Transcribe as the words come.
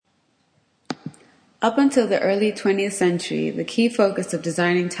Up until the early 20th century, the key focus of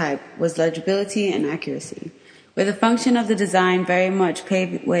designing type was legibility and accuracy, where the function of the design very much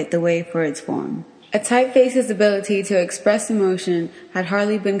paved the way for its form. A typeface's ability to express emotion had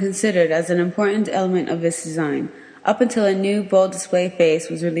hardly been considered as an important element of its design, up until a new bold display face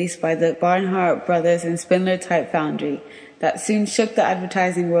was released by the Barnhart Brothers and Spindler Type Foundry that soon shook the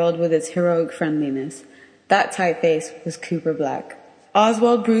advertising world with its heroic friendliness. That typeface was Cooper Black.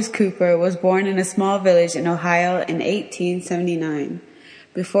 Oswald Bruce Cooper was born in a small village in Ohio in 1879.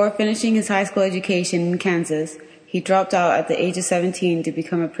 Before finishing his high school education in Kansas, he dropped out at the age of 17 to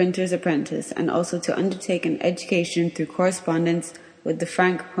become a printer's apprentice and also to undertake an education through correspondence with the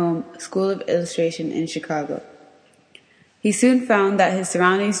Frank Home School of Illustration in Chicago. He soon found that his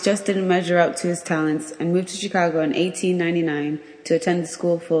surroundings just didn't measure up to his talents and moved to Chicago in 1899 to attend the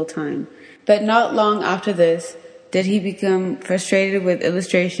school full-time. But not long after this did he become frustrated with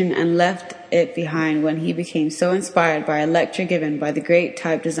illustration and left it behind when he became so inspired by a lecture given by the great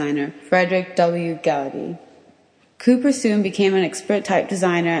type designer Frederick W. Gowdy. Cooper soon became an expert type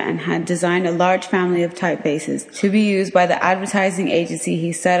designer and had designed a large family of typefaces to be used by the advertising agency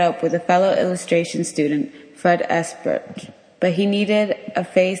he set up with a fellow illustration student, Fred Esbert. But he needed a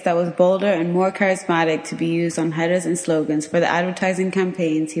face that was bolder and more charismatic to be used on headers and slogans for the advertising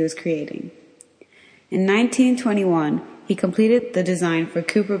campaigns he was creating. In 1921, he completed the design for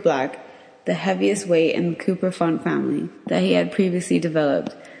Cooper Black, the heaviest weight in the Cooper font family that he had previously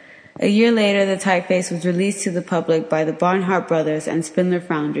developed. A year later, the typeface was released to the public by the Barnhart Brothers and Spindler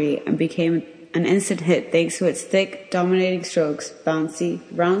Foundry and became an instant hit thanks to its thick, dominating strokes, bouncy,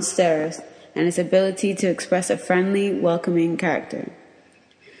 round stares, and its ability to express a friendly, welcoming character.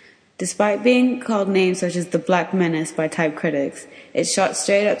 Despite being called names such as the Black Menace by type critics, it shot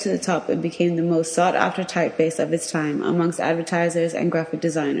straight up to the top and became the most sought-after typeface of its time amongst advertisers and graphic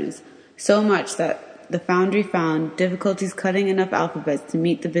designers, so much that the Foundry found difficulties cutting enough alphabets to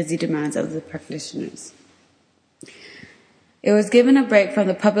meet the busy demands of the practitioners. It was given a break from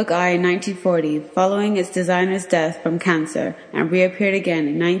the public eye in 1940 following its designer's death from cancer and reappeared again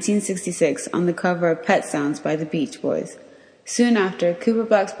in 1966 on the cover of Pet Sounds by the Beach Boys. Soon after, Cooper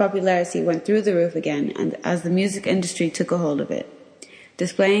Black's popularity went through the roof again and as the music industry took a hold of it,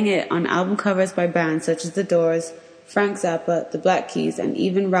 displaying it on album covers by bands such as The Doors, Frank Zappa, The Black Keys, and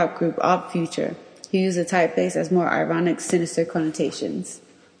even rap group Odd Future, who used the typeface as more ironic, sinister connotations.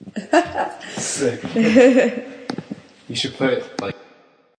 Sick. You should put